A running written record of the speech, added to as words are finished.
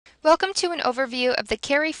Welcome to an overview of the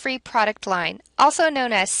CariFree product line, also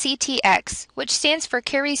known as CTx, which stands for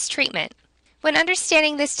caries treatment. When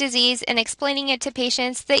understanding this disease and explaining it to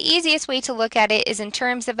patients, the easiest way to look at it is in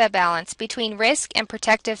terms of a balance between risk and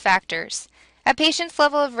protective factors. A patient's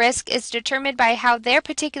level of risk is determined by how their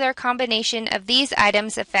particular combination of these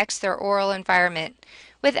items affects their oral environment.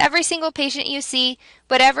 With every single patient you see,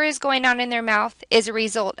 whatever is going on in their mouth is a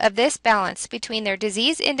result of this balance between their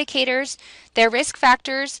disease indicators, their risk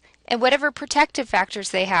factors, and whatever protective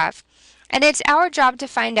factors they have. And it's our job to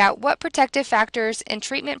find out what protective factors and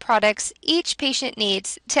treatment products each patient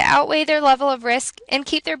needs to outweigh their level of risk and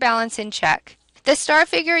keep their balance in check. The star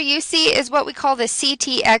figure you see is what we call the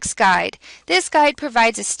CTx guide. This guide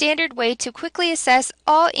provides a standard way to quickly assess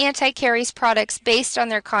all anti-caries products based on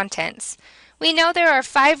their contents. We know there are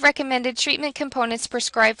 5 recommended treatment components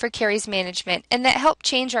prescribed for caries management and that help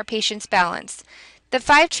change our patient's balance. The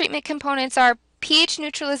 5 treatment components are pH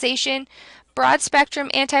neutralization, broad-spectrum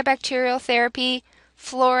antibacterial therapy,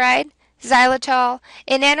 fluoride, xylitol,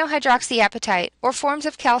 and nanohydroxyapatite, or forms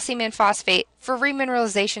of calcium and phosphate, for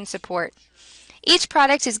remineralization support. Each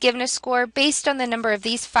product is given a score based on the number of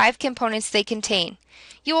these 5 components they contain.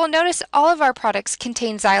 You will notice all of our products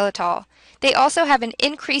contain xylitol. They also have an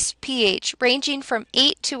increased pH ranging from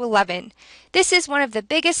 8 to 11. This is one of the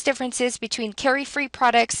biggest differences between CariFree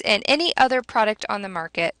products and any other product on the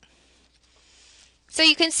market. So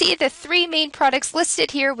you can see the 3 main products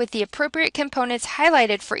listed here with the appropriate components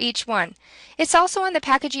highlighted for each one. It's also on the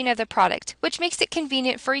packaging of the product, which makes it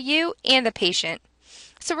convenient for you and the patient.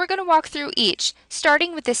 So we're going to walk through each,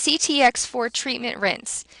 starting with the CTx4 treatment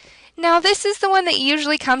rinse. Now this is the one that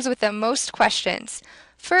usually comes with the most questions.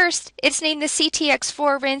 First, it's named the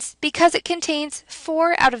CTx4 rinse because it contains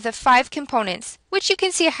 4 out of the 5 components, which you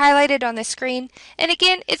can see highlighted on the screen, and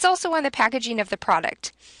again, it's also on the packaging of the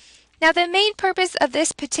product. Now the main purpose of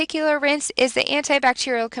this particular rinse is the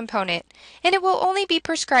antibacterial component, and it will only be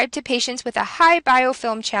prescribed to patients with a high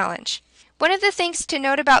biofilm challenge. One of the things to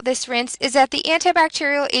note about this rinse is that the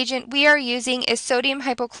antibacterial agent we are using is sodium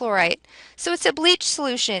hypochlorite, so it's a bleach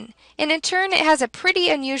solution, and in turn it has a pretty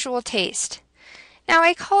unusual taste. Now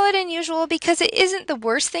I call it unusual because it isn't the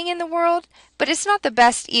worst thing in the world, but it's not the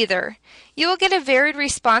best either. You will get a varied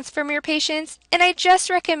response from your patients, and I just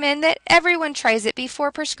recommend that everyone tries it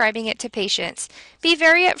before prescribing it to patients. Be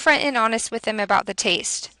very upfront and honest with them about the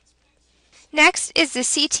taste. Next is the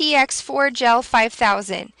CTx4 Gel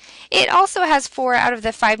 5000. It also has 4 out of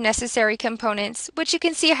the 5 necessary components, which you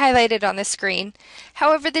can see highlighted on the screen.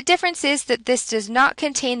 However, the difference is that this does not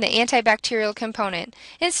contain the antibacterial component.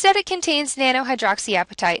 Instead, it contains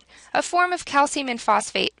nanohydroxyapatite, a form of calcium and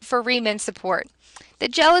phosphate for remin support. The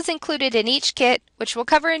gel is included in each kit, which we'll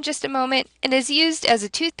cover in just a moment, and is used as a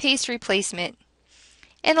toothpaste replacement.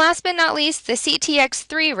 And last but not least, the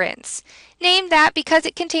CTx3 rinse. Named that because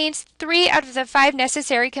it contains 3 out of the 5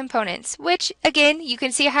 necessary components, which, again, you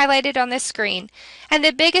can see highlighted on this screen. And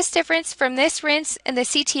the biggest difference from this rinse and the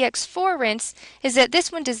CTx4 rinse is that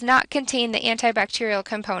this one does not contain the antibacterial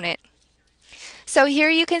component. So here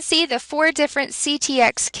you can see the 4 different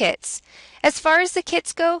CTx kits. As far as the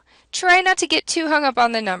kits go, try not to get too hung up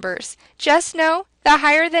on the numbers. Just know the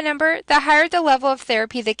higher the number, the higher the level of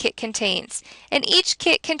therapy the kit contains, and each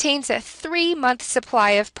kit contains a 3-month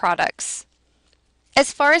supply of products.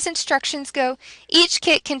 As far as instructions go, each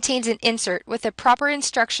kit contains an insert with the proper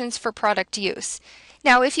instructions for product use.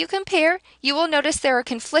 Now, if you compare, you will notice there are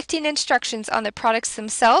conflicting instructions on the products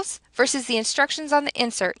themselves versus the instructions on the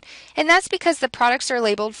insert, and that's because the products are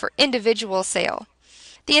labeled for individual sale.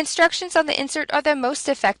 The instructions on the insert are the most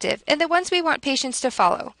effective and the ones we want patients to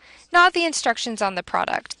follow, not the instructions on the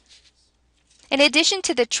product. In addition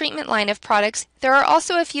to the treatment line of products, there are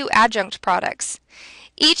also a few adjunct products.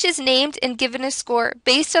 Each is named and given a score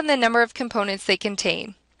based on the number of components they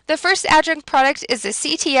contain. The first adjunct product is the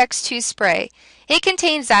CTx2 spray. It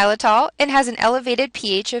contains xylitol and has an elevated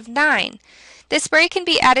pH of 9. The spray can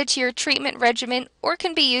be added to your treatment regimen or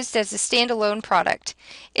can be used as a standalone product.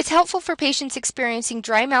 It's helpful for patients experiencing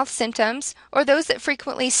dry mouth symptoms or those that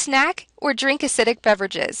frequently snack or drink acidic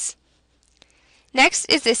beverages. Next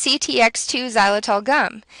is the CTx2 xylitol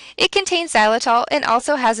gum. It contains xylitol and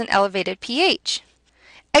also has an elevated pH.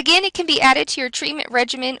 Again, it can be added to your treatment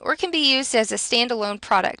regimen or can be used as a standalone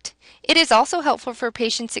product. It is also helpful for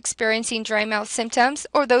patients experiencing dry mouth symptoms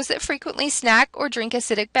or those that frequently snack or drink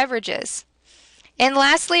acidic beverages. And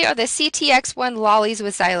lastly are the CTx1 lollies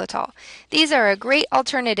with xylitol. These are a great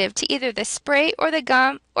alternative to either the spray or the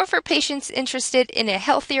gum, or for patients interested in a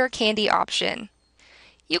healthier candy option.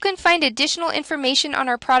 You can find additional information on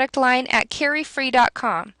our product line at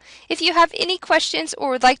CariFree.com. If you have any questions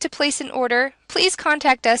or would like to place an order, please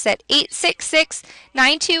contact us at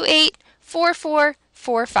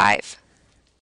 866-928-4445.